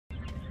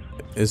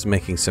is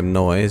making some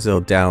noise.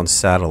 Little down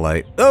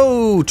satellite.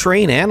 Oh,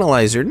 terrain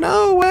analyzer.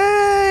 No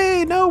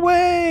way! No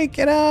way!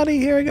 Get out of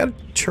here. I got a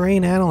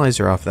terrain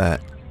analyzer off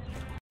that.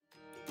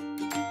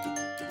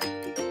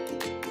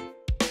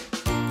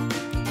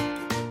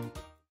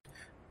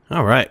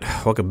 Alright,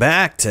 welcome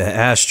back to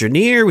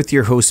Astroneer with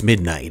your host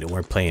Midnight, and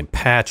we're playing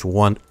patch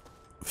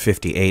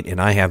 158, and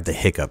I have the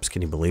hiccups,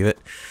 can you believe it?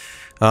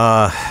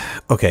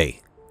 Okay,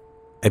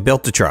 I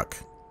built the truck.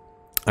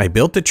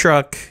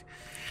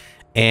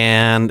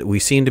 And we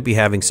seem to be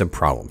having some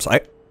problems.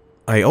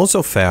 I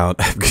also found,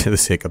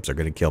 these hiccups are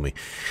going to kill me.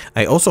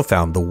 I also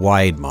found the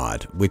wide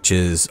mod, which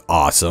is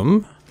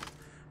awesome.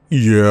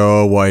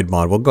 Yeah, wide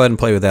mod. We'll go ahead and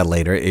play with that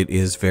later. It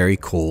is very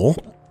cool.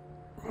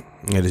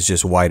 It is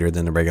just wider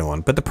than the regular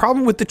one. But the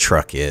problem with the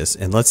truck is,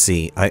 and let's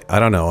see, I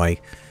don't know, I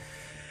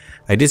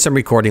did some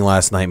recording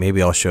last night,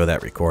 maybe I'll show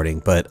that recording,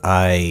 but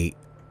I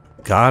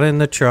got in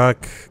the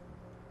truck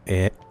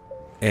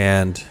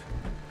and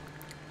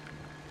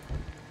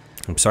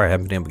I'm sorry, I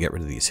haven't been able to get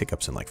rid of these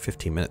hiccups in like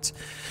 15 minutes.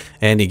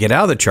 And you get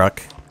out of the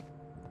truck.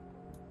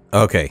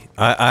 Okay,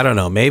 I don't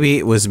know, maybe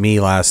it was me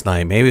last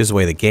night, maybe it was the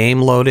way the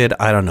game loaded,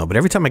 I don't know, but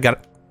every time I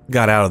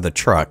got out of the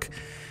truck,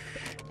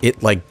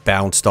 it like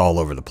bounced all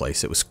over the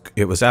place.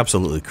 It was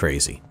absolutely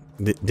crazy.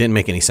 It didn't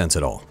make any sense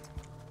at all.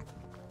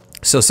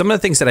 So some of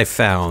the things that I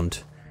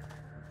found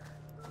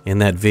in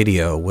that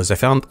video was I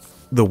found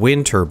the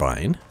wind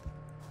turbine,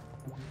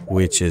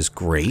 which is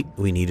great.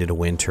 We needed a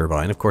wind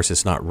turbine. Of course,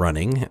 it's not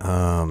running.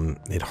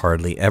 It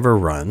hardly ever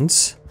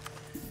runs.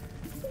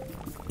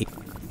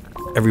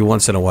 Every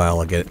once in a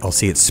while, I'll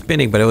see it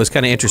spinning, but it was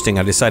kind of interesting.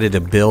 I decided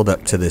to build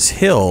up to this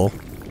hill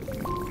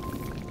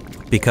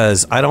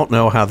because I don't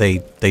know how they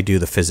do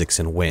the physics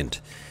in wind.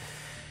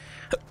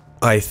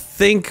 I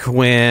think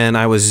when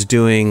I was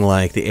doing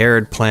like the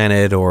arid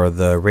planet or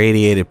the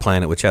radiated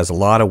planet, which has a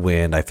lot of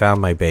wind, I found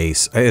my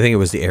base. I think it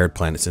was the arid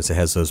planet since it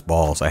has those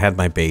balls. I had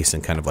my base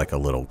in kind of like a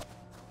little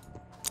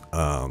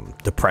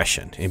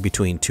depression in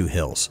between two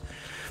hills.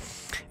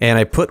 And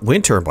I put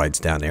wind turbines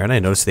down there and I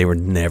noticed they were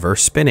never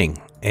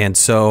spinning. And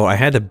so I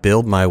had to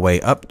build my way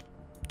up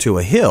to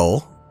a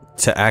hill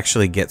to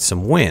actually get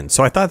some wind.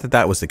 So I thought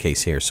that was the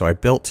case here. So I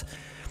built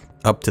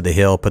up to the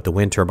hill, put the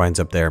wind turbines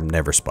up there,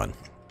 never spun.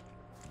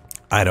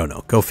 I don't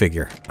know. Go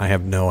figure. I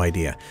have no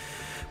idea.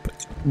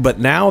 But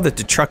now that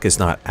the truck is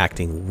not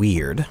acting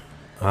weird,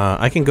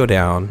 I can go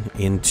down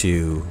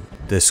into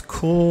this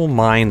cool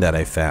mine that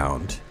I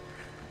found.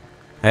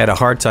 I had a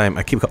hard time.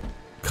 I keep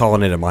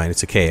calling it a mine.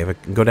 It's a cave. I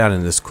can go down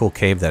in this cool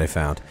cave that I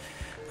found.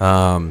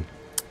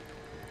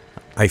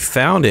 I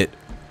found it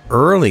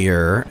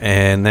earlier,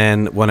 and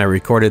then when I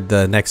recorded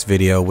the next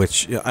video,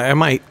 which I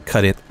might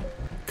cut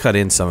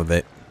in some of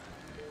it,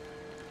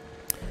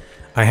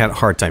 I had a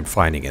hard time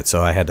finding it,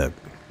 so I had to,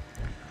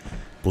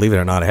 believe it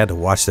or not, I had to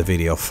watch the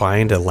video,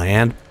 find a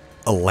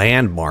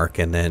landmark,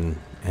 and then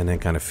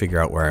kind of figure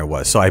out where I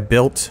was. So I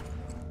built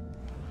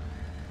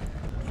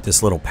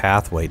this little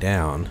pathway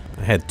down.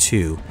 I had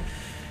two.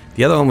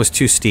 The other one was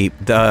too steep.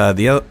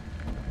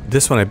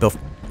 This one I built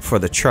for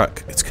the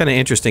truck. It's kind of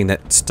interesting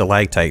that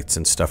stalactites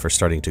and stuff are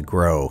starting to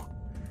grow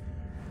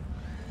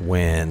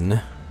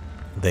when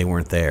they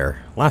weren't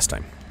there last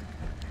time.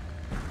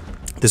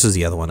 This is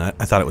the other one. I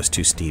thought it was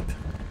too steep.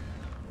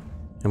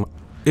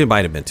 It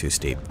might have been too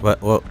steep,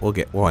 but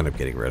we'll end up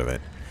getting rid of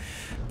it.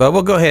 But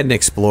we'll go ahead and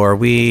explore.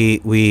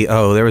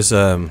 Oh, there was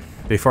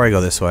before I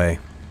go this way,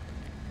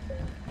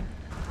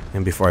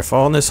 and before I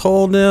fall in this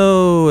hole,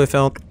 no, I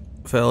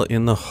fell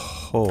in the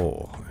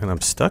hole, and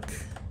I'm stuck.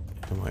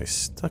 Am I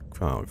stuck?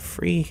 Oh, I'm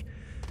free.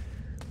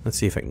 Let's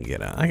see if I can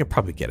get out. I could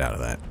probably get out of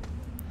that.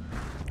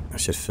 I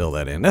should fill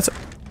that in. That's a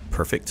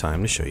perfect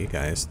time to show you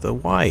guys the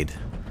wide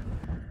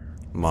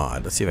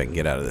mod. Let's see if I can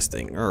get out of this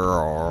thing. Get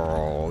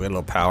a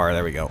little power.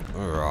 There we go.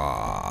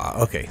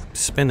 Okay,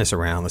 spin this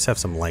around. Let's have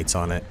some lights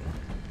on it.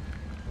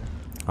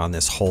 On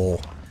this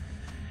hole.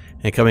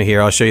 And come in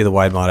here. I'll show you the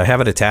wide mod. I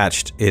have it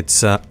attached.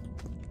 It's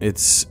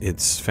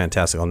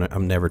fantastic.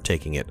 I'm never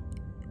taking it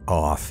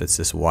off. It's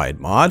this wide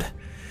mod.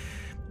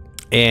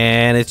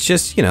 And it's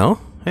just, you know,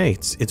 hey,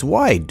 it's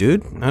wide,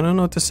 dude. I don't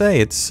know what to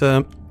say. It's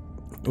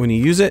when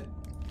you use it,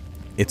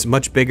 it's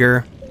much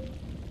bigger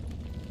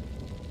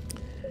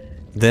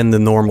than the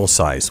normal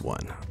size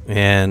one.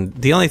 And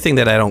the only thing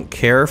that I don't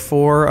care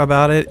for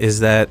about it is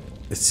that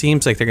it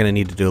seems like they're going to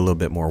need to do a little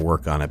bit more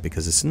work on it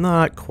because it's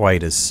not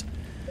quite as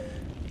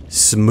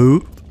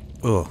smooth.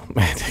 Oh,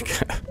 man.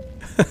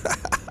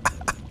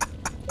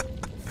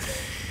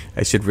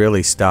 I should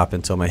really stop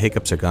until my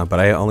hiccups are gone, but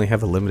I only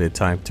have a limited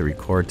time to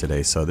record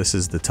today, so this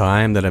is the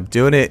time that I'm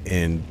doing it,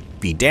 and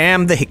be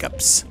damned the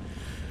hiccups.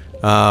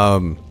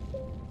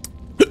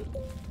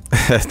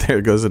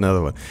 There goes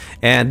another one.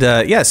 And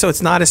yeah, so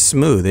it's not as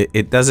smooth.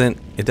 It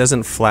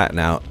doesn't flatten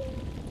out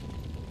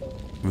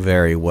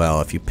very well.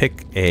 If you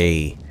pick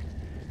a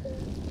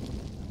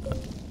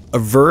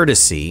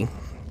vertice,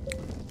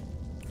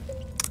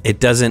 it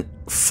doesn't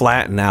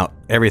flatten out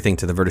everything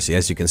to the vertice.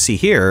 As you can see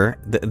here,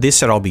 this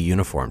should all be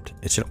uniformed.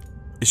 It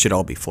should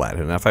all be flat.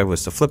 And if I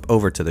was to flip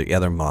over to the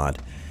other mod,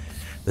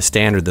 the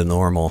standard, the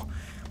normal,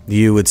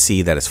 you would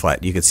see that it's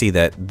flat. You could see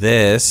that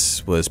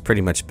this was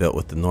pretty much built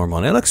with the normal,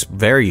 and it looks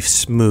very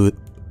smooth.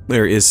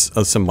 There is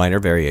some minor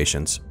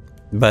variations,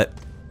 but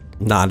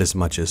not as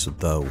much as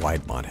the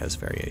wide mod has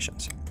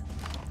variations.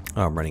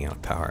 Oh, I'm running out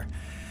of power.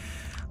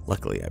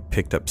 Luckily, I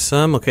picked up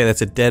some. Okay,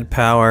 that's a dead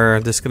power.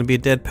 This is going to be a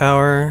dead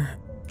power?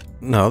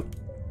 No,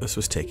 this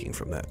was taking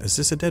from that. Is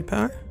this a dead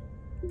power?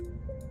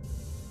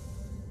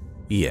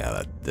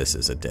 Yeah, this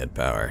is a dead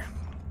power.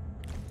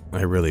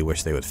 I really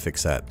wish they would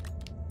fix that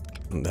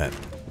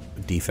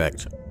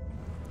defect.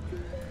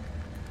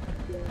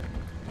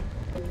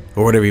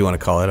 Or whatever you want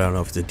to call it. I don't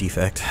know if it's a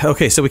defect.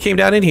 Okay, so we came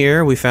down in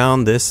here. We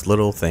found this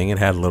little thing. It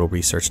had a little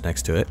research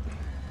next to it.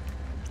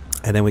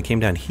 And then we came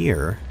down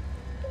here.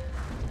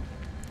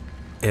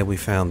 And we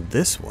found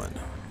this one,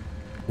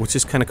 which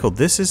is kind of cool.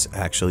 This is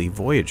actually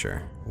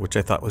Voyager, which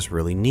I thought was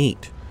really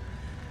neat.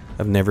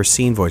 I've never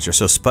seen Voyager.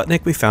 So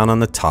Sputnik we found on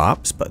the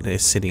top. Sputnik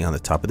is sitting on the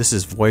top. But this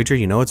is Voyager.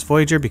 You know it's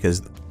Voyager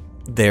because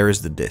there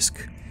is the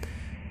disk.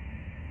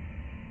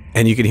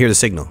 And you can hear the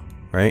signal,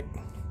 right?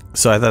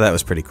 So I thought that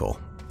was pretty cool.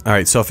 All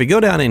right, so if we go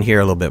down in here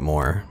a little bit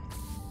more.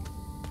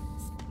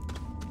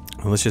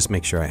 Well, let's just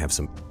make sure I have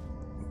some...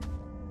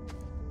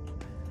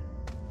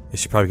 I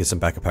should probably get some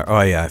backup power.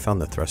 Oh yeah, I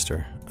found the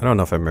thruster. I don't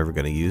know if I'm ever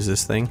going to use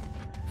this thing.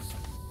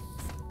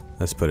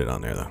 Let's put it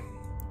on there though.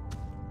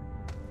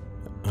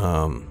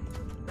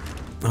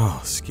 Oh,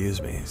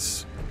 excuse me.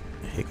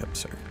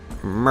 Hiccups are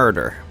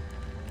murder.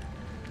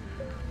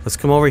 Let's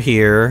come over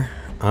here.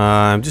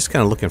 I'm just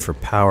kind of looking for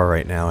power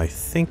right now. I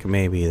think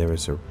maybe there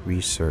was a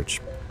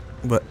research,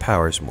 but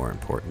power is more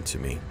important to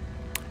me.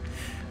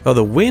 Oh,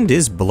 the wind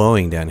is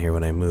blowing down here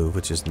when I move,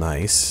 which is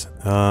nice.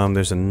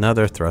 There's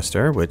another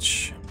thruster,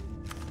 which...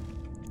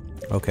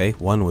 Okay,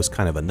 one was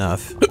kind of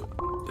enough,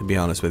 to be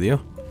honest with you.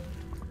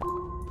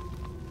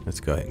 Let's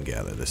go ahead and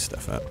gather this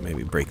stuff up.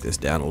 Maybe break this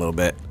down a little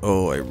bit.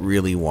 Oh, I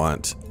really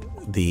want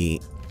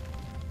the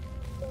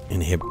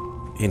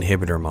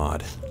inhibitor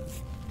mod.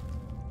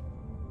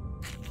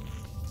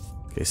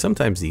 Okay,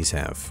 sometimes these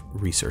have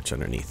research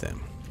underneath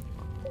them.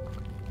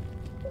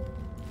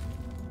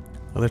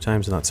 Other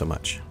times, not so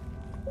much.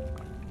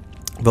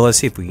 But let's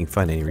see if we can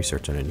find any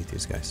research underneath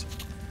these guys.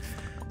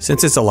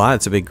 Since it's a lot,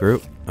 it's a big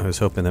group, I was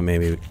hoping that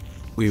maybe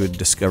we would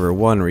discover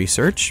one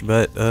research,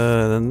 but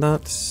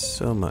not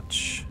so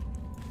much.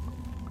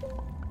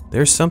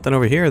 There's something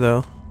over here,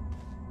 though.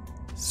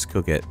 Let's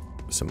go get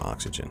some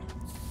oxygen.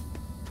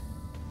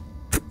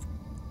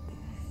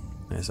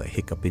 As I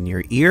hiccup in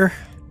your ear.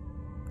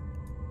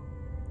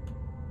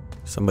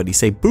 Somebody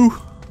say boo!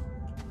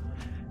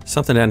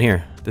 Something down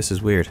here. This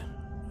is weird.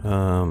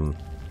 Let's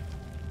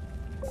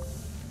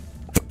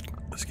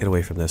get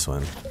away from this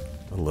one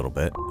a little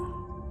bit.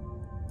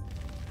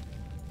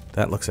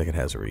 That looks like it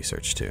has a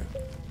research too.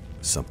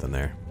 Something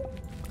there.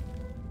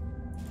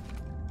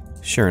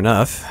 Sure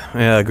enough.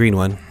 Yeah, green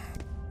one.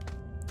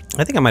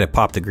 I think I might have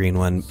popped the green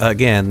one.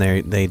 Again,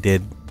 they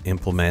did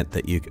implement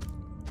that you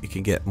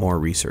can get more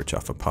research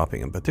off of popping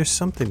them, but there's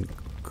something...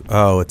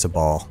 Oh, it's a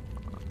ball.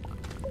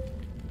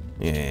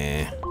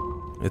 Yeah.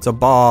 It's a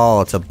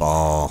ball, it's a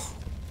ball.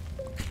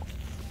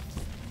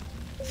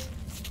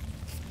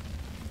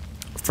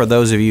 For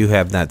those of you who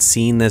have not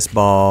seen this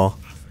ball,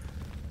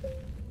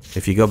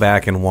 if you go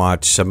back and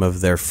watch some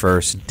of their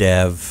first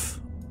dev,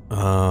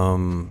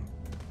 oh,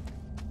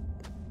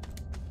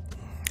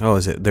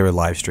 is it? They were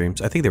live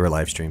streams. I think they were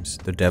live streams.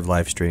 They're dev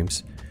live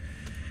streams.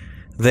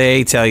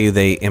 They tell you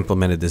they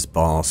implemented this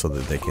ball so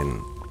that they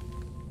can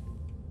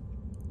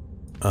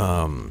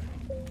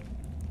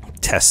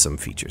test some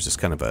features. It's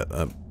kind of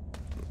a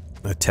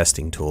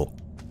testing tool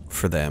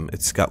for them.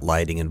 It's got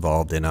lighting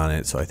involved in on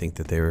it, so I think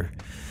that they were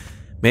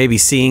maybe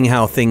seeing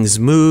how things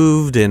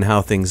moved and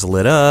how things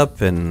lit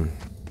up, and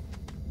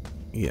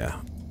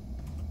yeah,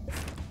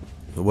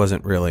 it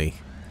wasn't really...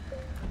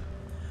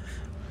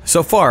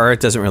 So far,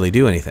 it doesn't really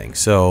do anything,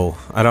 so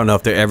I don't know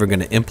if they're ever going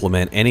to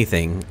implement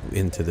anything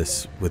into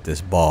this with this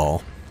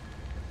ball.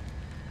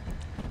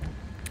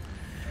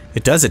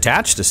 It does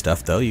attach to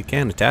stuff, though. You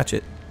can attach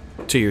it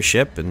to your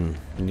ship and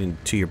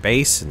to your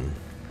base, and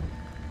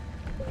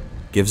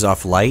gives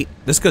off light.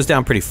 This goes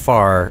down pretty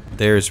far.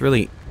 There's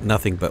really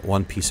nothing but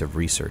one piece of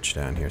research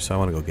down here, so I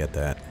want to go get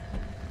that.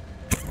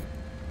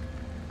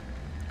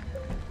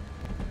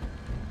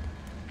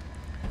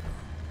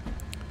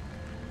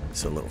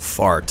 It's a little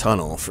far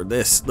tunnel for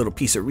this little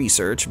piece of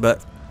research,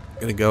 but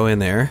I'm gonna go in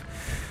there.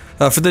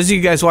 For those of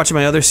you guys watching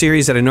my other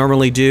series that I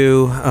normally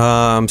do,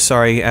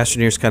 sorry,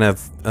 Astroneer's kind of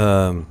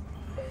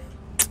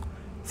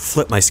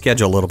flipped my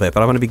schedule a little bit,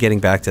 but I'm gonna be getting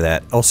back to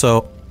that.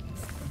 Also,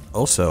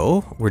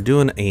 we're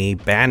doing a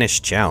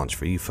Banished challenge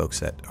for you folks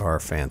that are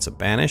fans of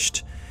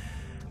Banished.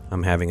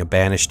 I'm having a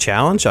Banished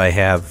challenge. I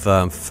have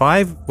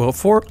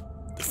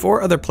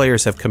four other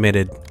players have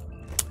committed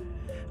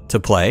to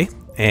play,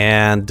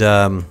 and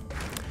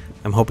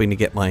I'm hoping to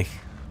get my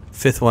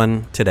 5th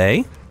one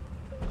today.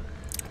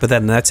 But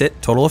then that's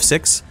it. Total of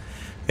 6.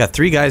 Got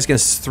 3 guys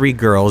against 3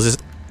 girls. It's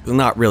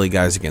not really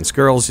guys against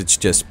girls. It's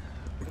just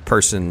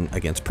person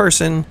against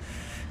person.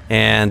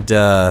 And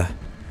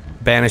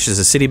Banish is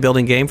a city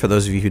building game, for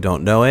those of you who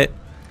don't know it.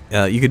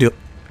 You could do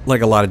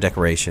like a lot of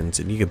decorations,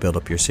 and you could build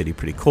up your city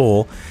pretty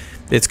cool.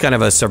 It's kind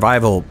of a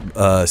survival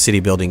city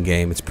building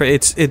game. It's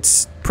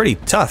pretty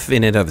tough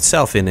in and of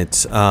itself in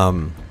its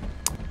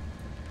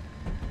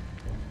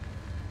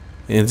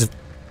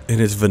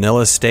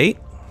vanilla state.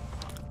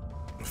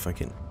 If I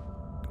can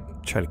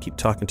try to keep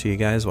talking to you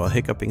guys while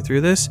hiccuping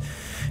through this.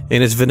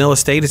 In its vanilla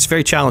state, it's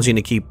very challenging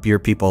to keep your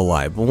people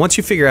alive. But once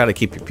you figure out how to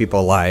keep your people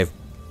alive,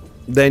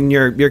 then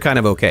you're kind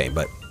of okay.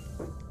 But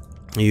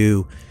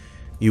you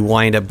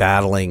wind up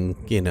battling,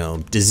 you know,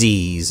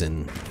 disease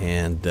and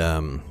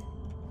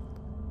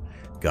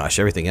gosh,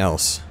 everything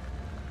else.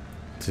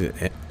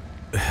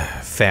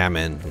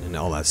 Famine and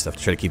all that stuff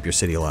to try to keep your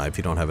city alive. If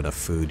you don't have enough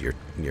food,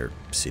 your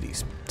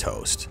city's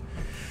toast.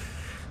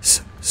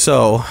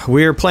 So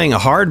we're playing a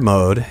hard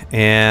mode,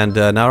 and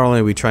not only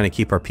are we trying to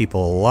keep our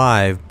people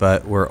alive,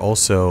 but we're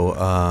also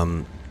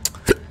going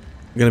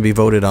to be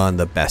voted on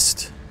the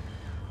best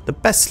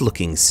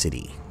looking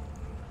city.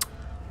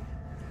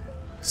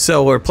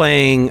 So we're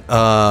playing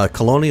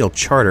Colonial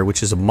Charter,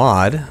 which is a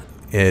mod.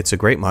 It's a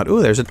great mod.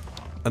 Ooh, there's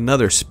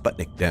another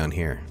Sputnik down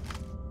here.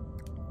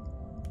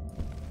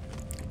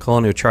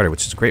 Colonial Charter,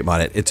 which is a great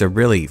mod. It's a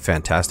really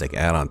fantastic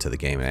add-on to the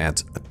game. It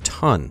adds a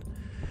ton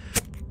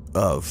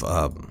of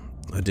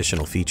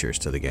additional features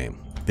to the game,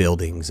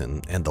 buildings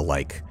and the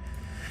like.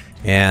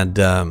 And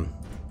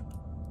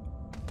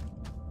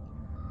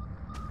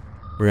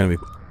we're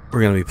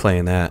gonna be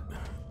playing that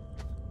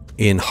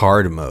in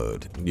hard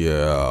mode.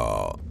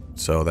 Yeah,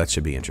 so that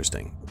should be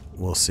interesting.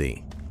 We'll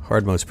see.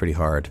 Hard mode's pretty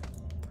hard.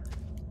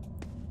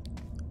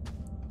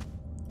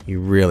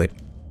 You really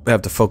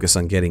have to focus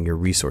on getting your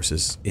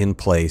resources in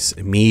place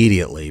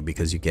immediately,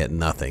 because you get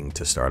nothing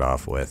to start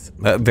off with.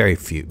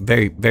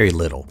 Very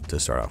little to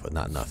start off with,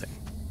 not nothing.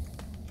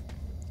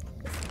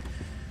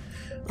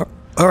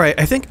 All right,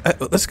 I think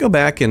let's go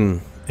back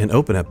and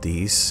open up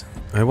these.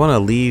 I want to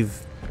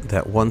leave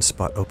that one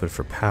spot open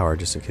for power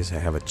just in case I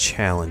have a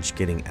challenge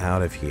getting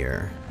out of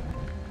here.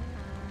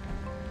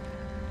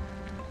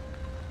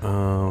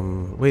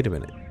 Wait a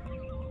minute.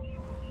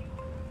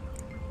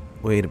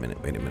 Wait a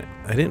minute.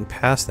 I didn't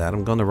pass that.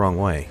 I'm going the wrong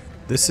way.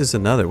 This is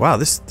another. Wow,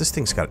 this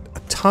thing's got a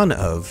ton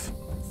of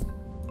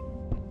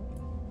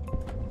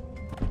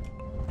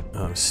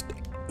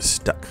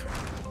stuck.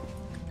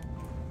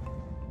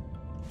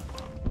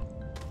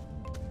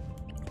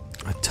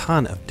 A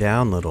ton of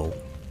down little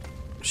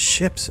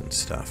ships and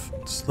stuff.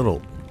 It's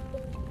little.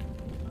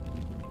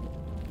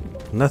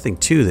 Nothing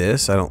to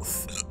this. I don't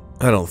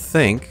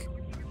think.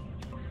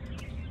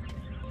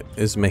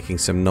 Is making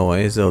some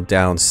noise. Little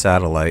down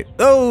satellite.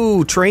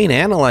 Oh, train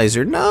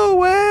analyzer. No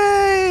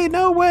way!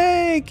 No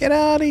way! Get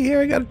out of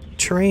here! I got a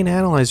train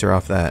analyzer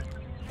off that.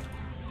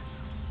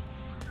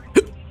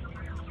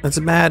 That's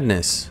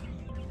madness.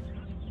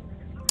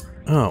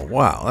 Oh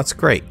wow, that's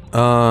great. Too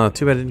bad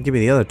it didn't give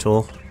me the other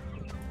tool.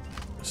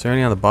 Is there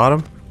any on the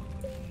bottom?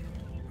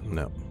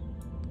 No.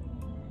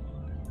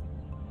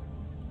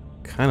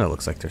 Kind of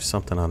looks like there's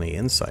something on the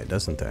inside,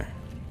 doesn't there?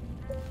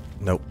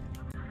 Nope.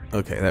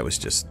 Okay, that was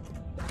just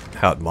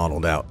how it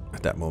modeled out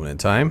at that moment in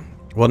time.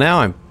 Well, now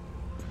I'm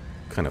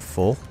kind of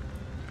full.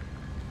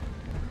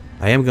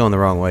 I am going the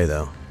wrong way,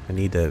 though. I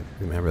need to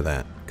remember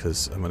that,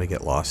 because I'm going to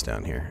get lost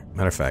down here.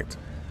 Matter of fact,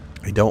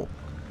 I don't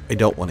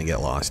want to get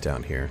lost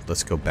down here.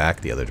 Let's go back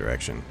the other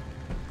direction.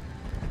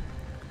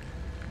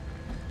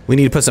 We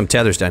need to put some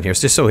tethers down here,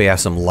 just so we have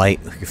some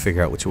light. We can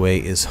figure out which way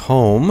is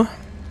home.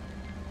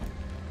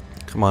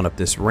 Come on up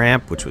this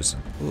ramp, which was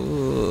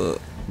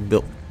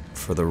built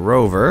for the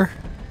rover.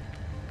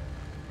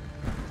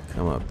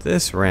 Come up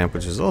this ramp,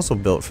 which is also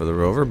built for the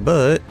rover,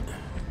 but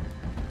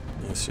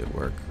this should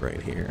work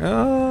right here.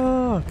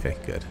 Oh, okay,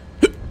 good.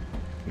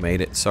 Made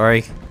it.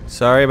 Sorry.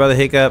 Sorry about the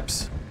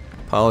hiccups.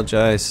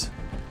 Apologize.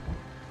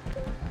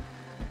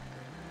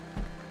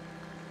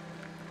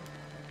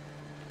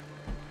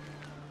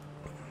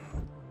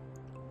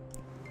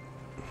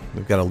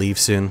 We've got to leave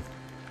soon.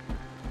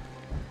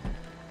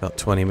 About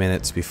 20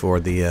 minutes before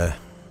the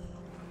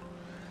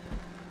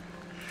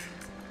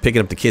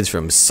picking up the kids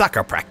from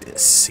soccer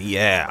practice.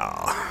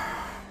 Yeah.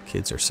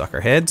 Kids are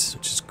soccer heads,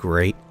 which is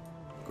great.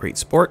 Great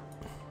sport.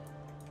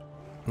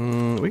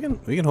 We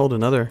can hold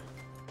another.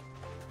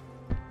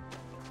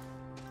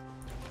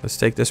 Let's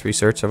take this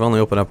research. I've only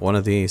opened up one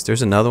of these.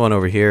 There's another one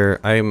over here.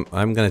 I'm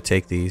gonna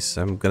take these.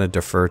 I'm gonna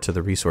defer to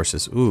the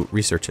resources. Ooh,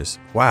 researches.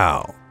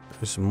 Wow.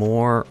 There's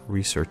more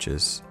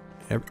researches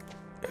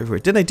everywhere.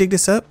 Didn't I dig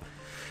this up?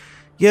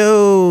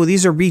 Yo,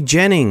 these are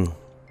regenning.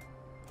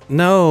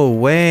 No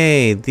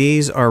way.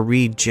 These are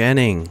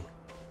regenning.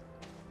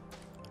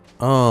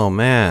 Oh,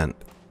 man.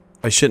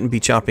 I shouldn't be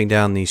chopping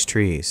down these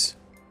trees.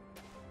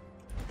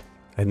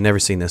 I've never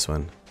seen this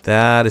one.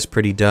 That is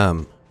pretty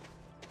dumb.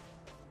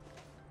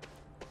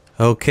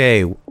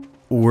 Okay.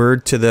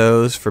 Word to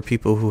those for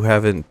people who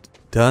haven't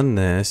done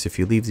this. If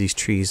you leave these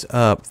trees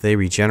up, they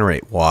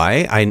regenerate.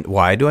 Why?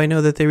 Why do I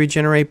know that they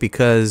regenerate?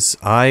 Because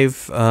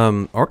I've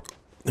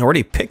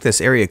already picked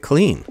this area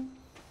clean.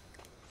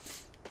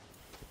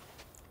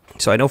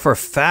 So I know for a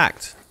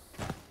fact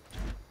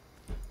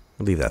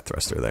I'll leave that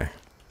thruster there.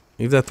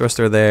 Leave that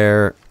thruster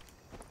there.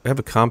 I have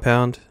a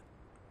compound?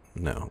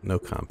 No, no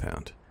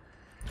compound.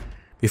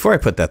 Before I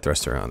put that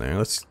thruster on there,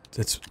 let's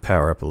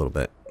power up a little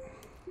bit.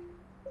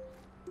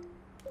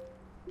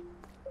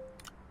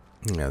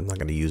 Yeah, I'm not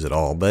going to use it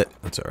all, but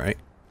that's all right.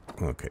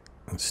 Okay,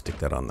 let's stick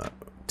that on the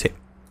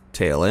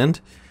tail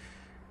end.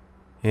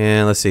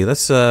 And let's see.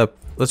 Let's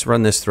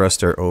run this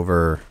thruster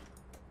over.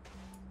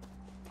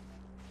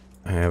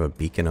 I have a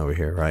beacon over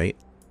here, right?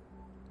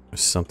 There's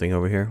something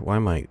over here. Why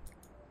am I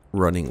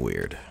running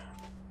weird?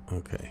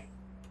 Okay.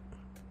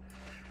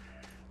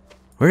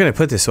 We're gonna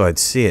put this so I'd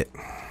see it.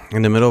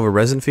 In the middle of a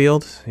resin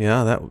field?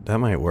 Yeah, that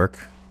might work.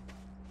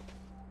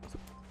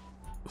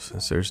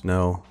 Since there's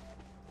no...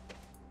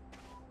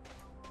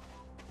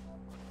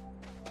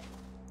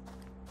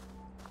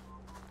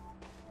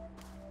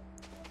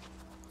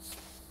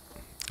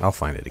 I'll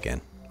find it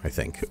again, I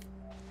think.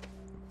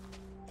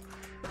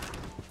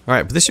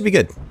 Alright, but this should be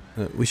good.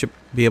 We should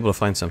be able to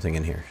find something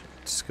in here.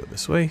 Let's go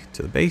this way,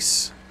 to the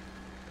base.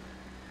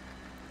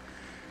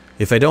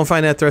 If I don't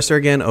find that thruster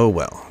again, oh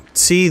well.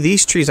 See,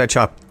 these trees I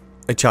chopped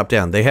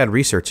down, they had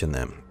research in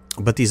them.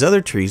 But these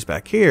other trees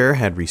back here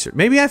had research.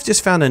 Maybe I've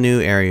just found a new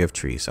area of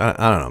trees. I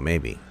don't know,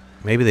 maybe.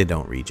 Maybe they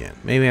don't regen.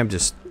 Maybe I'm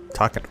just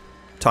talking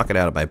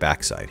out of my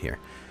backside here.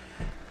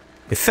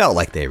 It felt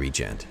like they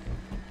regened.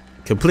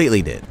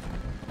 Completely did.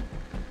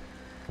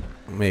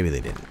 Maybe they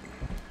didn't.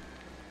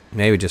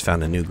 Maybe we just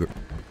found a new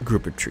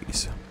group of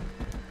trees.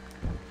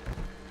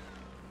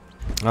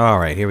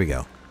 Alright, here we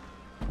go.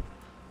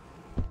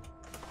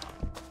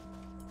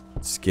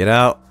 Let's get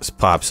out. Let's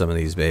pop some of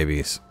these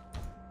babies.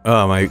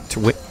 Oh, my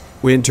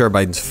wind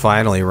turbine's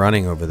finally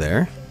running over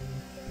there.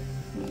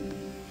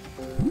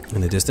 In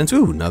the distance.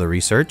 Ooh, another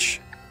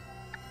research.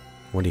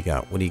 What do you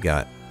got? What do you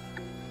got?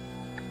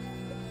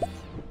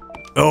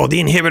 Oh, the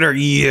inhibitor.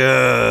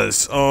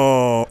 Yes.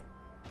 Oh.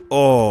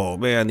 Oh,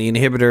 man. The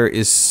inhibitor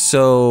is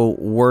so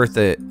worth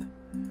it.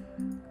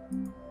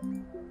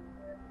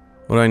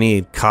 What do I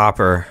need?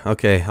 Copper.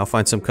 Okay, I'll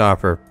find some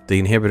copper.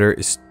 The inhibitor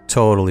is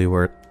totally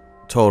worth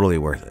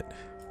it.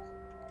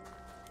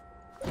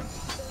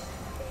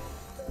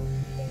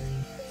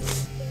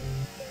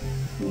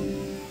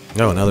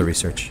 Oh, another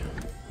research.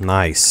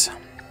 Nice.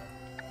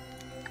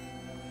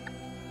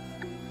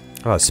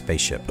 Oh, a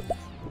spaceship.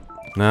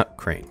 No,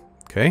 crane.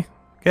 Okay,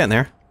 getting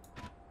there.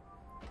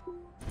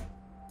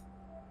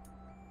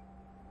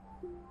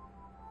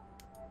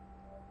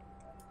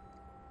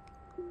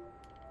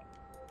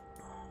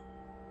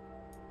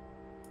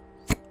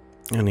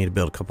 I need to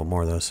build a couple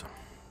more of those.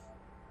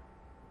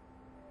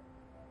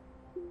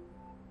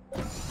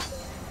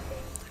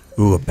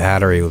 Ooh, a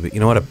battery would be... You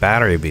know what? A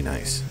battery would be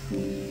nice.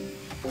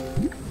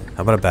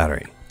 How about a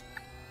battery?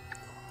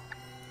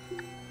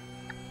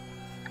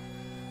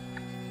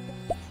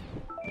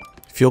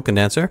 Fuel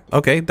condenser.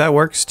 Okay, that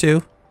works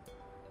too.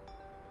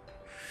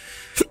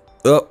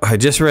 Oh, I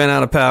just ran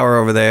out of power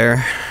over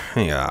there.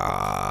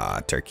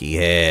 Ah, turkey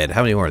head.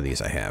 How many more of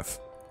these I have?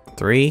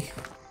 3?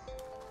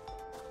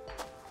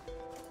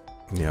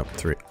 Yep,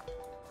 3.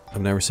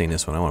 I've never seen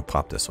this one. I want to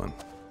pop this one.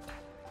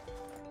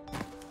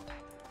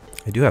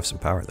 I do have some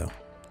power though.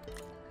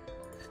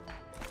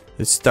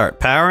 Let's start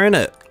powering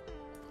it.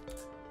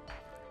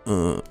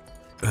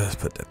 Let's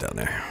put that down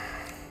there.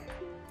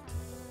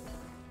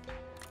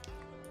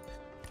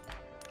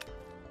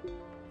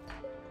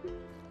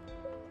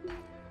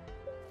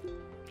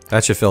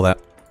 That should fill that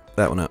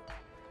one up.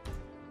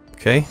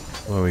 Okay,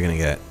 what are we gonna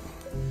get?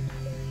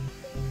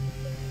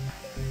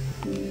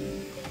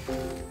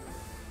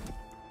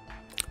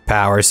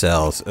 Power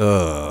cells.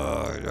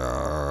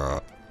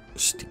 Ugh.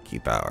 Sticky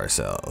power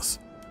cells.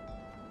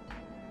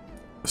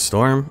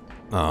 Storm?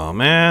 Oh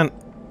man.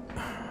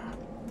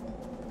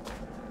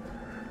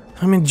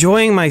 I'm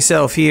enjoying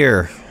myself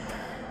here.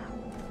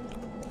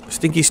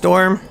 Stinky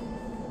storm.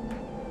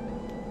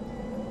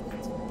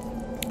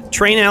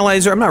 Train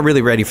analyzer. I'm not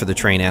really ready for the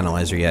train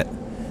analyzer yet.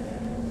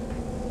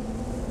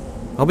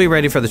 I'll be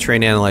ready for the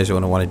train analyzer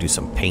when I want to do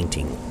some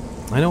painting.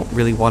 I don't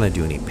really want to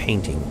do any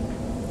painting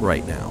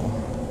right now.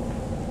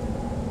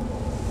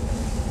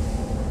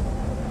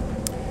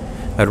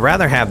 I'd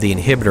rather have the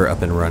inhibitor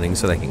up and running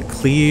so that I can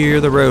clear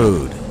the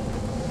road.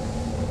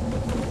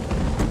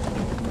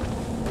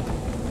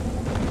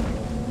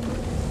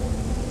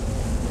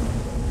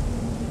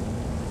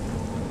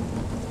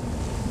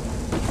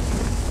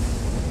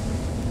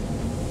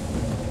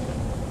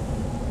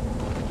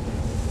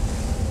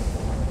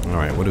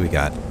 Alright, what do we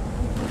got?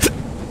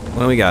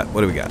 What do we got?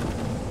 What do we got?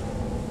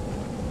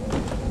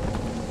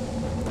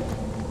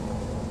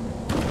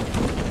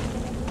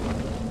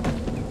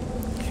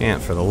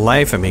 Can't for the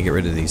life of me get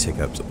rid of these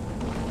hiccups.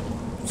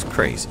 It's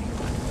crazy.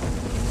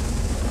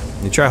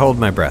 You try holding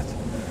my breath.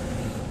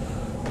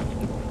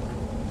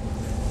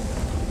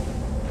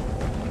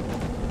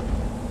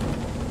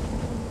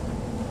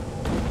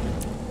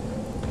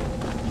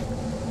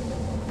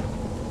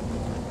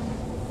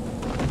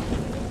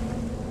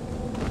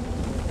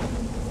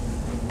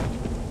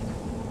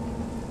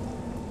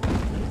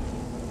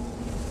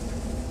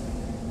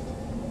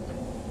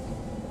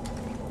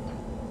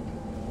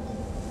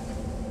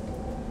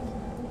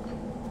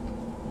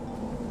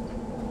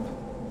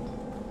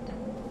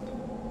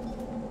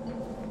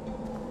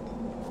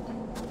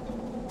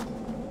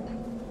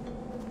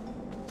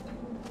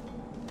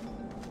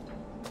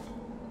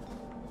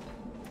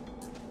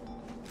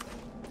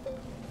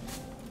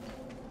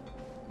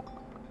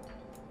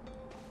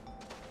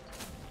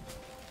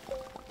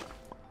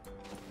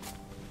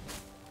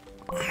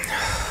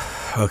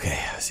 Okay,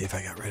 let's see if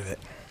I got rid of it.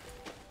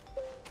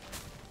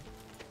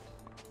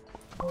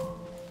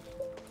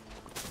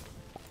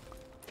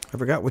 I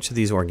forgot which of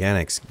these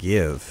organics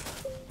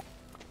give.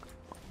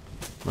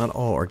 Not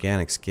all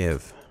organics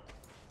give.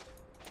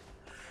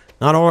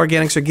 Not all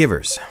organics are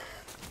givers.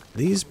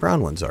 These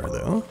brown ones are,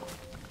 though.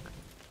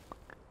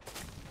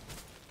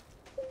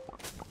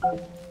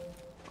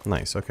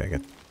 Nice, okay, I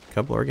got a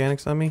couple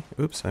organics on me.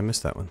 Oops, I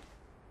missed that one.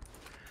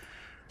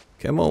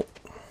 Come on.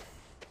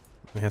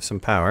 We have some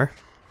power.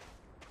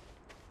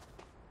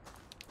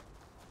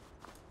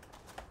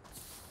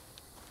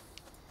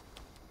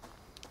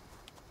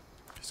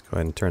 Just go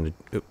ahead and turn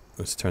the...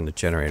 let's turn the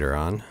generator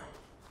on.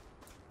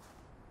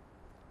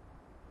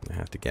 I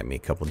have to get me a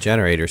couple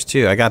generators,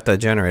 too. I got the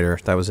generator.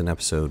 That was in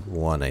episode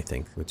 1, I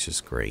think, which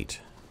is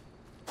great.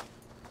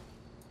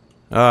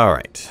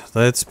 Alright,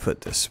 let's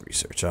put this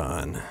research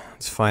on.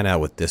 Let's find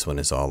out what this one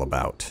is all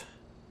about.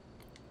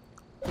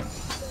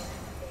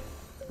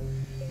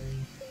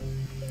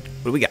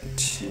 What do we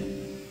got?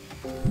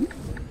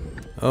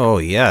 Oh,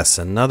 yes,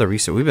 another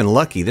research. We've been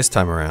lucky this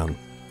time around.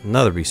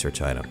 Another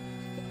research item.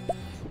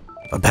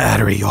 A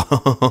battery.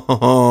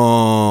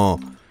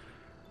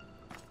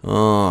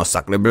 Oh,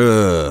 sacre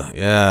bleu.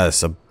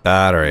 Yes, a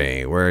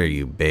battery. Where are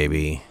you,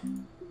 baby?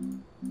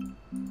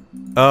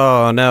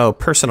 Oh, no,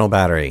 personal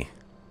battery.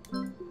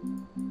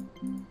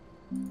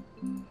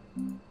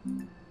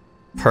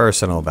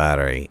 Personal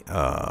battery.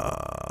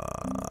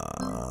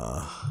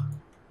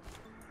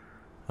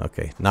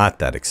 Okay, not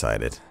that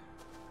excited.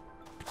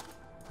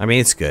 I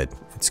mean, it's good.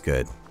 It's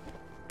good.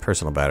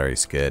 Personal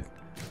battery's good.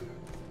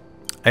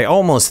 I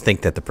almost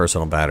think that the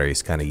personal battery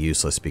is kind of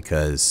useless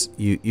because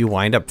you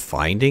wind up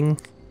finding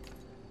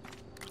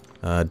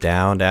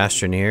downed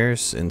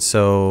Astroneers, and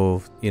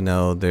so, you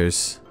know,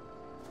 there's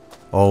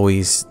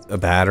always a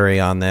battery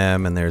on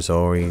them, and there's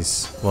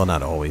always, well,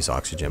 not always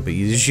oxygen, but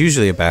there's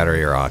usually a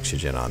battery or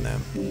oxygen on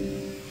them.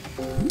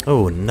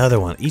 Oh, another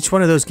one. Each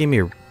one of those gave me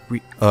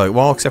a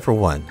well, except for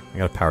one. I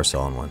got a power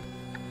cell on one.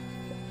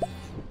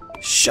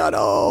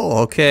 Shuttle!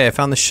 Okay, I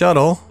found the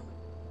shuttle.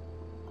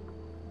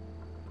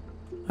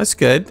 That's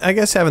good. I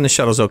guess having the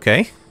shuttle's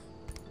okay.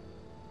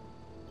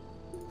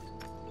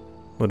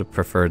 Would have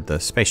preferred the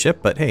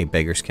spaceship, but hey,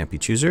 beggars can't be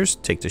choosers.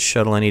 Take the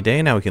shuttle any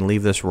day. Now we can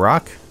leave this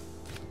rock.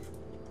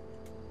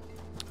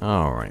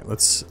 Alright,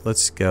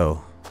 let's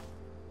go.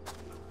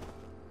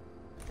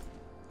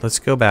 Let's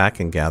go back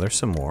and gather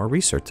some more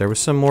research. There was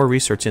some more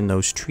research in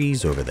those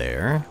trees over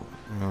there.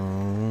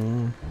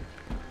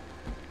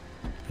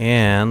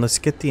 And let's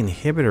get the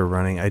inhibitor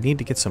running. I need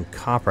to get some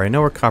copper. I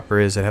know where copper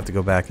is. I'd have to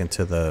go back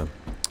into the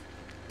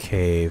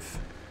cave,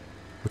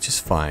 which is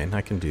fine.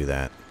 I can do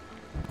that.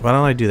 Why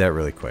don't I do that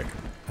really quick?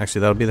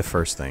 Actually, that'll be the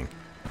first thing.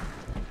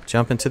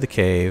 Jump into the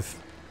cave.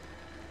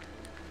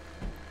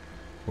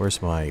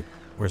 Where's my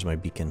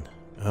beacon?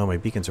 Oh, my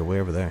beacons are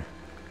way over there.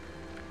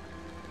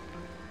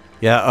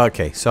 Yeah,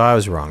 okay, so I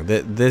was wrong.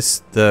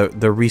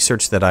 The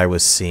research that I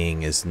was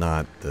seeing is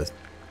not the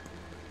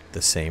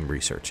same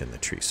research in the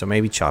trees. So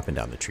maybe chopping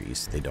down the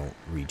trees. They don't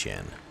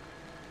regen.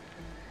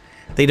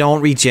 They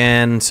don't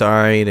regen.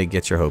 Sorry to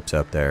get your hopes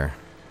up there.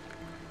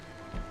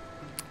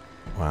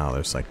 Wow,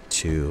 there's like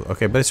 2.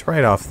 Okay, but it's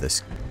right off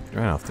this.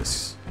 Right off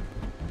this.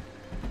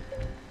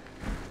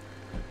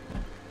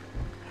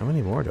 How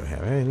many more do I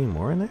have? Any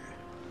more in there?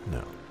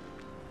 No.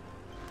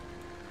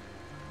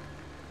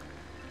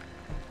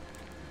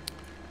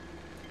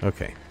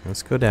 Okay,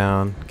 let's go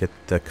down, get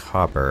the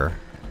copper,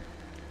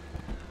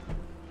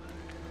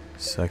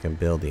 so I can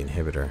build the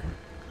inhibitor.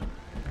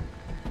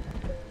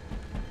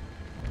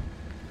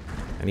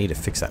 I need to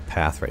fix that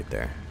path right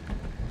there.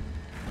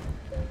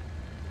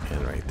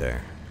 And right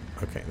there.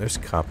 Okay, there's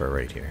copper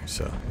right here,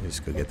 so let's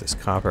go get this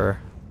copper.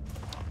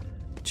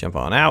 Jump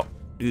on out.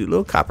 Do a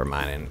little copper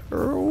mining.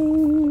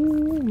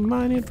 Oh,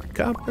 mining for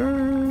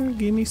copper.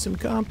 Give me some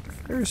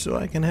copper so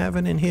I can have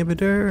an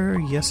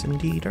inhibitor. Yes,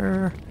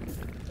 indeeder.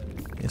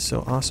 It's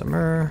so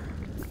awesomer.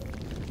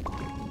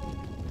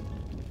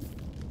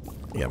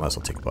 Yeah, might as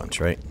well take a bunch,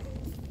 right?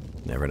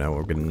 Never know,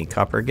 we're gonna need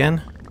copper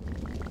again.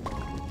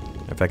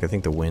 In fact, I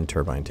think the wind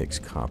turbine takes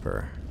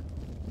copper.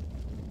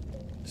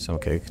 So,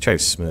 okay, try to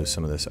smooth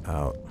some of this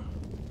out.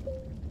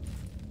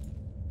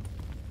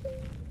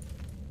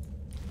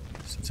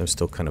 Since I'm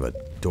still kind of a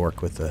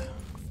dork with the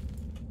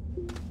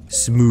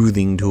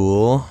smoothing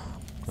tool.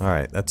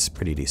 Alright, that's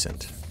pretty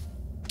decent.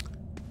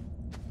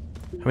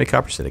 How many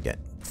coppers did I get?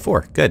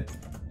 4, good.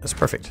 That's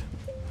perfect.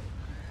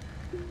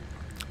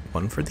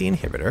 1 for the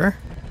inhibitor.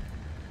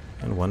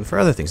 And 1 for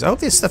other things. I hope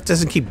this stuff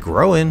doesn't keep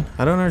growing.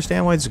 I don't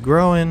understand why it's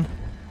growing.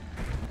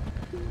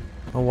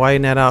 I'll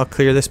widen that out.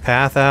 Clear this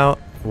path out.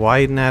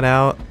 Widen that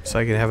out so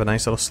I can have a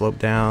nice little slope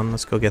down.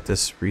 Let's go get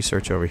this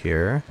research over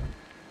here.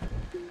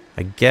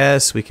 I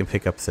guess we can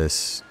pick up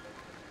this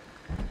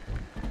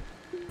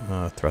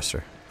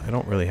thruster. I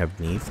don't really have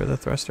need for the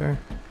thruster.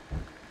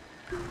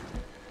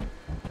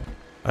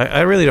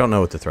 I really don't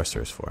know what the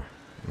thruster is for.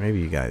 Maybe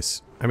you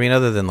guys... I mean,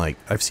 other than, like,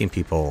 I've seen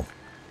people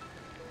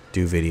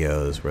do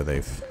videos where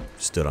they've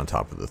stood on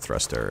top of the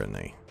thruster and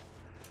they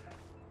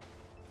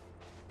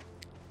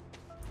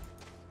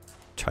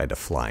tried to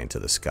fly into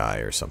the sky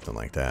or something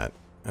like that.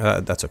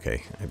 That's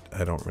okay.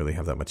 I don't really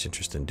have that much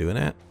interest in doing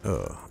that.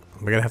 Ugh.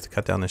 Am I gonna have to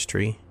cut down this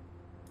tree?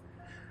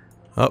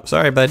 Oh,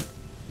 sorry, bud.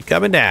 You're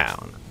coming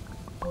down.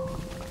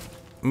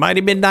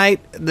 Mighty Midnight,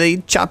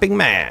 the chopping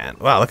man.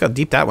 Wow, look how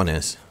deep that one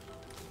is.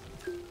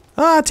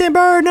 Ah,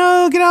 timber!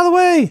 No, get out of the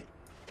way!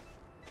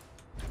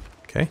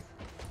 Okay.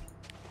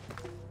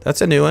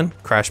 That's a new one.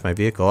 Crashed my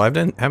vehicle.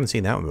 Haven't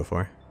seen that one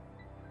before.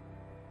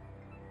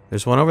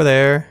 There's one over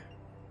there.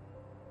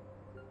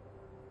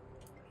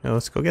 Yeah,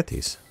 let's go get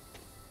these.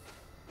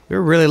 We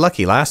were really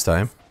lucky last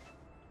time.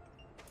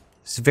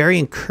 It's very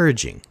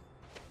encouraging.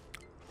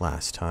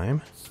 Last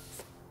time.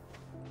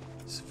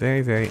 It's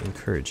very, very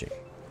encouraging.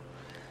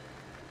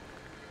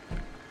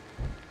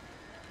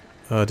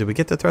 Did we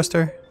get the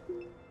thruster?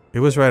 It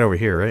was right over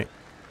here, right?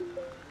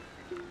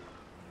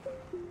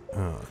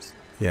 Oh,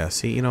 yeah,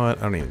 see, you know what?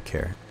 I don't even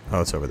care.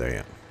 Oh, it's over there,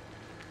 yeah.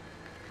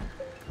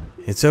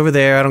 It's over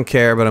there, I don't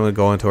care, but I'm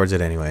going towards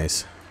it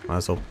anyways. Might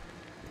as well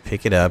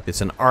pick it up.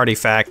 It's an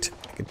artifact.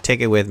 I can take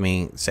it with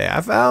me. Say,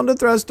 I found a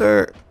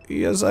thruster.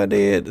 Yes, I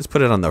did. Let's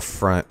put it on the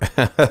front.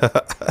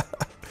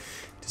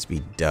 Just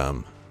be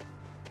dumb.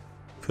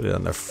 Put it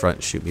on the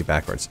front, shoot me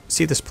backwards.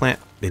 See this plant?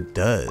 It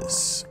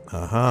does.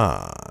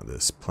 Aha,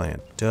 this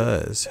plant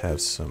does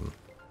have some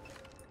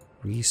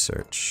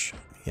research.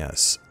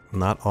 Yes,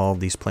 not all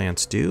these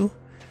plants do,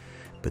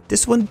 but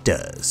this one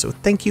does. So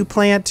thank you,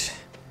 plant.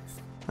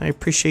 I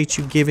appreciate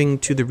you giving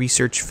to the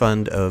research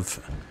fund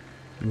of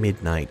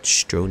Midnight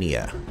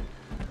Astroneer.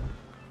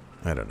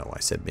 I don't know why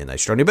I said Midnight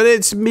Astroneer, but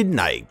it's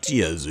midnight.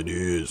 Yes, it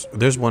is.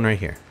 There's one right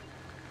here.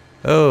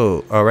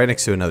 Oh, right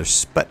next to another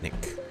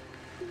Sputnik.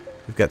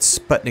 We've got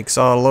Sputniks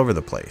all over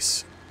the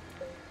place.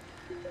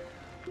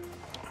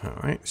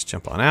 Alright, let's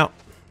jump on out.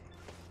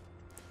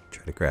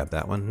 Try to grab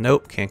that one.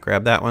 Nope, can't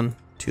grab that one.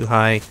 Too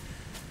high.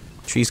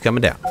 Tree's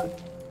coming down.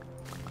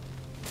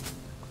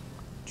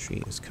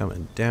 Tree is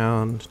coming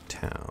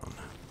downtown.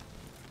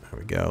 There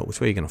we go.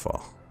 Which way are you going to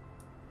fall?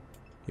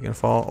 You're going to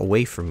fall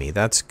away from me.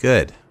 That's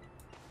good.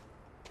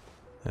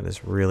 That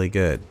is really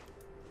good.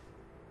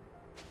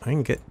 I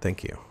can get...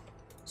 Thank you.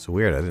 It's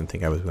weird. I didn't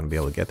think I was going to be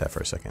able to get that for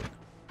a second.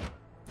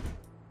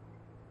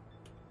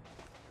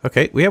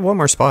 Okay, we have one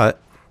more spot.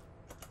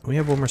 We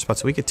have one more spot,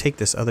 so we could take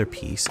this other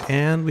piece,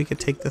 and we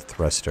could take the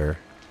thruster.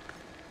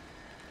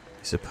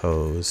 I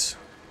suppose.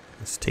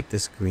 Let's take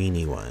this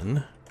greeny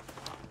one.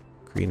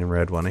 Green and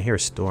red one. I hear a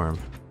storm.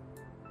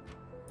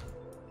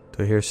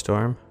 Do I hear a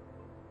storm?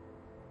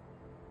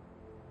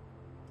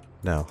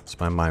 No, it's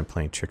my mind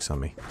playing tricks on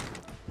me.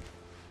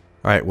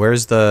 Alright,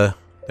 where's the...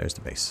 There's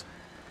the base.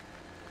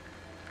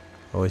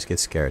 Always get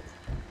scared.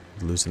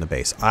 Losing the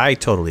base. I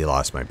totally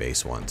lost my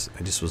base once.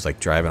 I just was like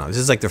driving on. This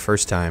is like the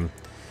first time...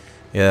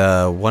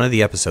 one of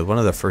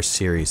the first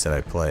series that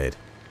I played.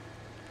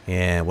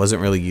 And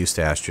wasn't really used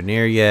to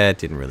Astroneer yet.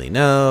 Didn't really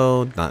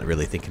know. Not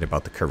really thinking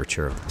about the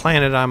curvature of the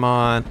planet I'm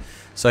on.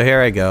 So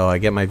here I go. I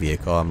get my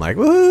vehicle. I'm like,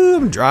 woo!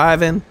 I'm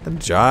driving.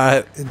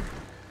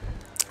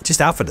 Just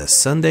out for the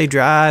Sunday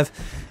drive.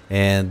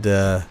 And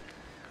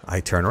I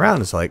turn around.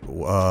 It's like,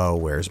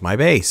 where's my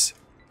base?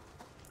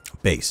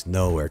 Base.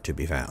 Nowhere to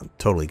be found.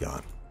 Totally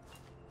gone.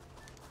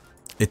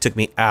 It took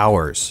me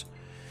hours.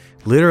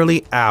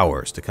 Literally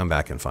hours to come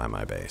back and find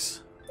my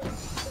base.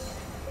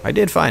 I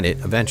did find it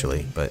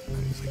eventually, but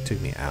it took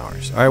me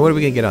hours. Alright, what are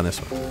we gonna get on this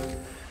one?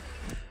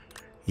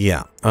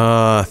 Yeah,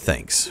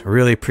 thanks.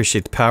 Really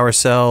appreciate the power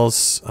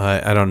cells.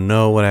 I don't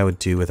know what I would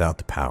do without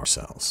the power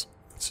cells.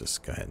 Let's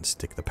just go ahead and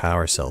stick the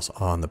power cells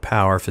on the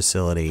power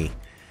facility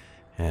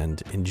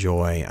and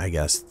enjoy, I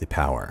guess, the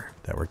power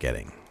that we're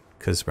getting.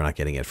 Because we're not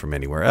getting it from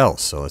anywhere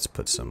else. So let's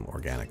put some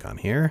organic on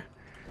here.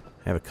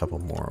 I have a couple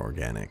more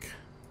organic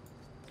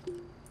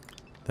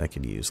that I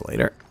could use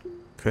later.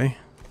 Okay.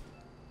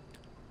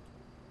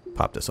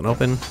 Pop this one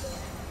open.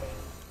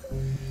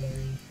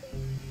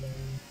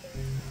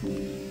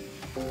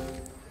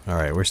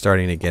 Alright, we're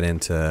starting to get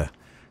into,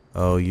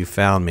 oh, you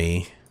found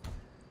me,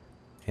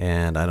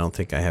 and I don't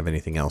think I have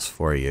anything else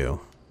for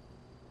you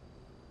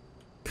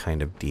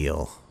kind of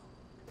deal.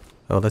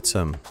 Oh, let's,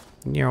 get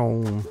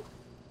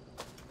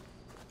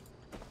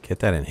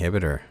that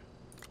inhibitor.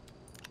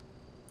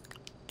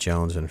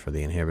 Jonesing for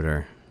the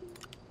inhibitor.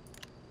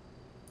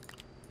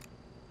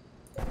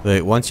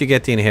 But once you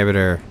get the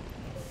inhibitor,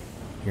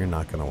 you're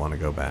not going to want to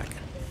go back.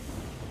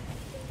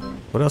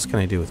 What else can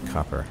I do with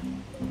copper?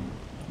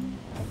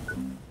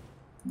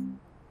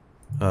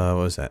 What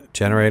was that?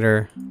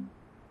 Generator.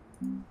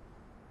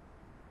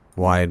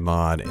 Wide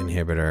mod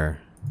inhibitor.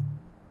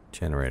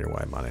 Generator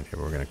wide mod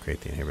inhibitor. We're going to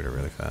create the inhibitor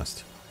really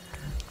fast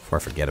before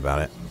I forget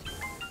about it.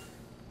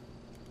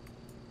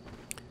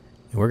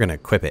 And we're going to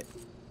equip it.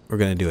 We're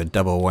going to do a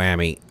double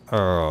whammy.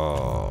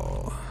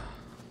 Oh.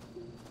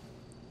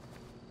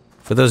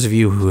 For those of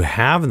you who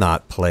have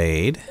not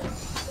played,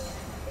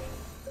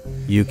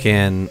 you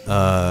can,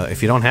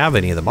 if you don't have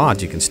any of the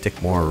mods, you can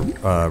stick more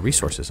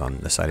resources on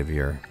the side of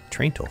your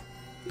train tool,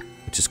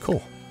 which is cool.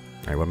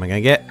 All right, what am I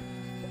going to get?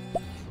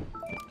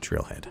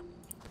 Drill head.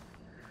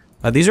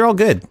 These are all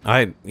good.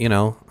 I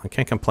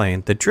can't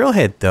complain. The drill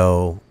head,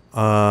 though,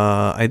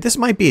 this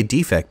might be a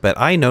defect, but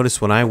I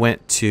noticed when I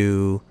went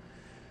to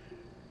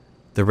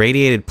the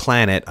radiated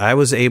planet, I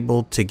was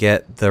able to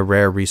get the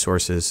rare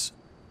resources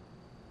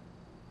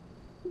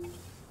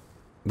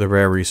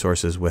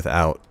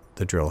without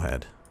the drill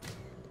head.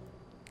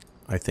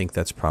 I think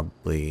that's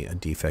probably a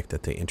defect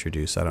that they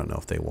introduced. I don't know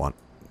if they want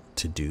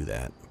to do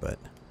that, but...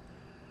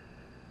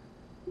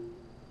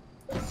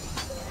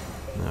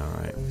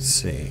 Alright, let's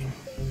see.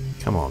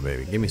 Come on,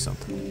 baby. Give me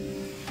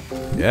something.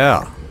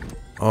 Yeah.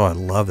 Oh, I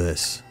love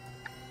this.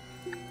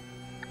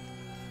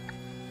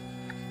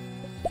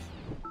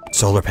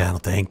 Solar panel,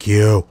 thank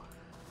you.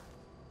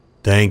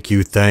 Thank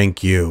you,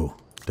 thank you.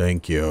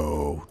 Thank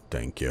you.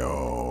 Thank you.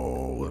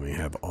 Let me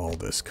have all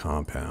this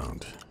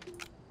compound.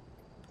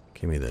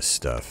 Give me this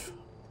stuff.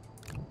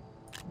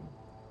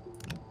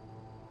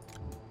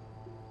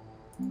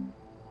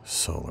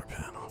 Solar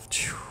panel.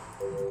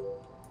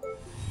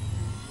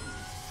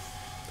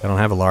 I don't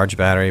have a large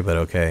battery, but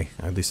okay.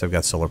 At least I've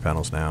got solar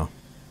panels now.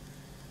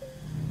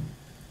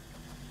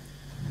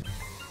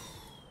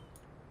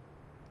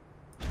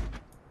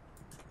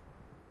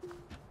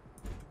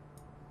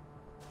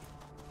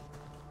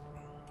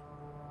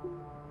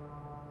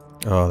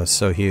 Oh, that's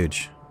so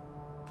huge.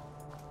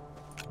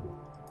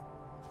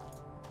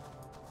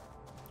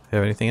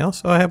 Have anything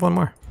else? Oh, I have one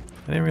more.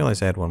 I didn't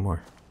realize I had one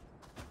more.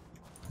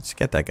 Let's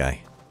get that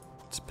guy.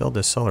 Let's build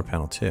this solar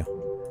panel too.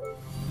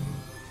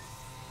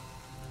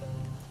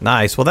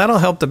 Nice. Well, that'll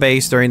help the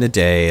base during the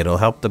day. It'll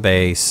help the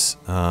base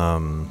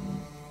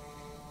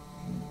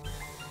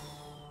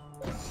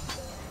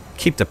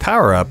keep the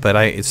power up, but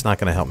it's not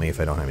going to help me if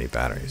I don't have any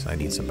batteries. I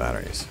need some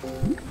batteries.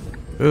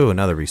 Ooh,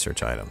 another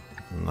research item.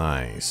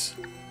 Nice.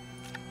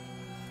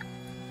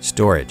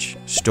 Storage.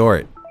 Store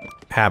it.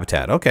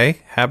 Habitat. Okay.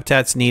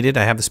 Habitat's needed.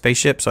 I have the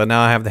spaceship, so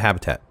now I have the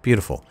habitat.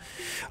 Beautiful.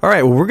 All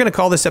right. Well, we're going to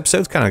call this episode.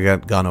 It's kind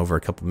of gone over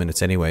a couple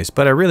minutes anyways,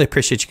 but I really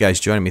appreciate you guys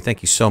joining me.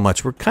 Thank you so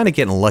much. We're kind of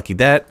getting lucky.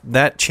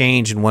 That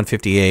change in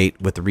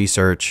 158 with the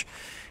research,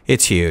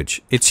 it's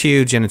huge. It's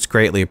huge, and it's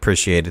greatly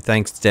appreciated.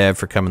 Thanks, Dev,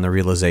 for coming to the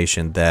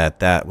realization that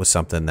that was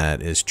something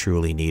that is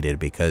truly needed,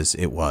 because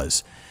it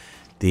was.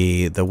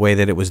 The way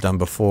that it was done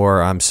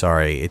before, I'm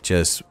sorry. It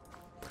just...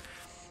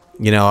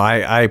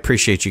 I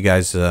appreciate you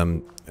guys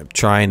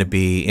trying to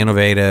be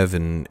innovative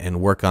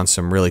and work on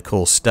some really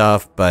cool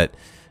stuff, but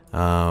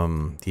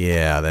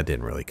yeah, that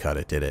didn't really cut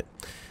it, did it?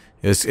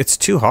 It's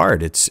too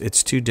hard.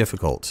 It's too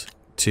difficult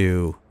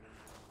to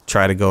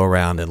try to go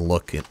around and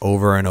look it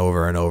over and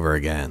over and over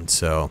again.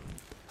 So,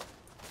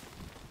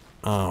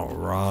 all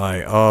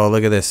right. Oh,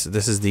 look at this.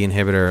 This is the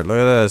inhibitor. Look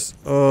at this.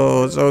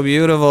 Oh, it's so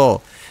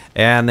beautiful.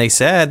 And they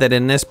said that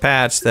in this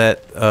patch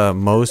that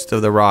most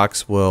of the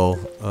rocks will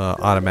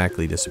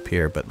automatically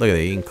disappear. But look at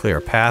it, you can clear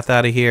a path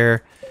out of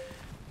here.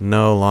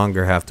 No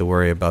longer have to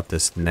worry about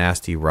this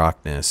nasty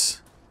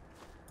rockness.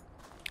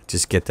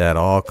 Just get that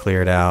all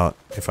cleared out.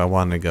 If I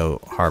wanted to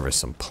go harvest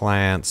some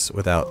plants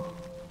without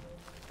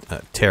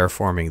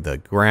terraforming the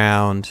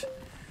ground,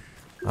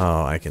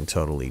 oh, I can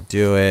totally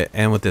do it.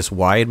 And with this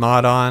wide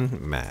mod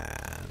on,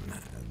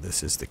 man,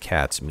 this is the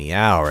cat's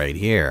meow right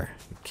here.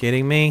 You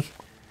kidding me?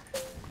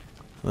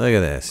 Look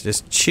at this.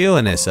 Just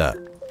chewing this up.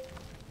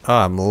 Oh,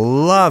 I'm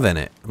loving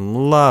it. I'm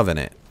loving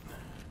it.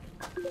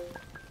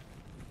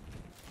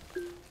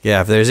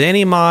 Yeah, if there's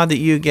any mod that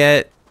you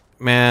get,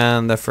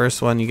 man, the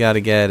first one you got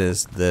to get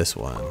is this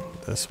one.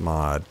 This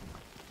mod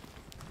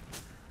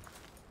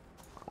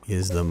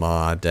is the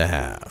mod to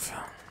have.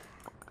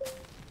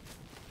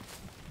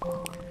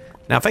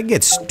 Now, if I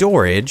get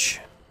storage,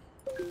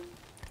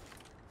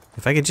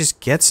 if I could just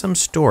get some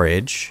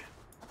storage,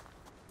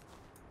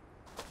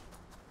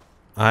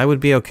 I would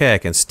be okay. I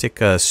can stick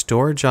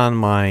storage on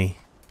my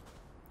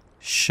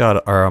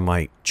or on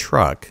my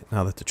truck.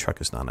 Now that the truck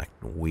is not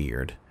acting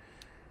weird,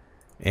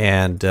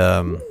 and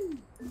I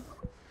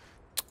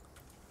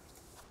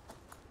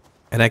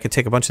could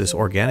take a bunch of this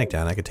organic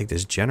down. I could take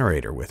this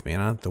generator with me,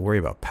 and I don't have to worry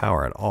about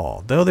power at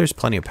all. Though there's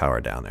plenty of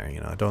power down there.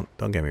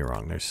 Don't get me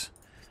wrong. There's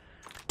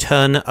a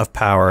ton of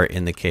power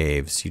in the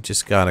caves. You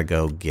just gotta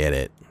go get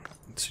it.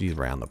 It's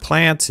around the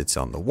plants. It's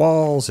on the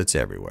walls. It's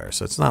everywhere.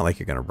 So it's not like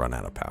you're gonna run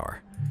out of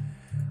power.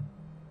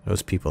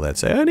 Those people that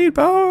say, I need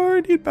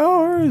power,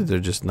 they're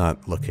just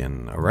not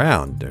looking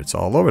around. It's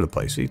all over the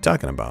place. What are you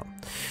talking about?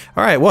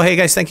 All right. Well, hey,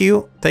 guys, thank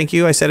you. Thank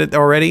you. I said it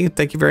already.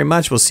 Thank you very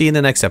much. We'll see you in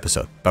the next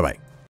episode. Bye-bye.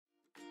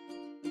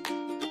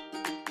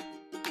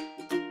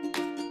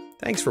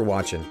 Thanks for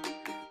watching.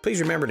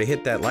 Please remember to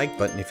hit that like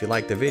button if you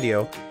liked the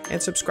video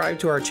and subscribe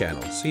to our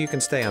channel so you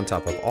can stay on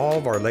top of all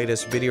of our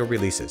latest video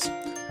releases.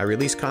 I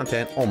release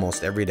content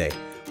almost every day.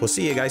 We'll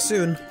see you guys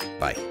soon.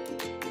 Bye.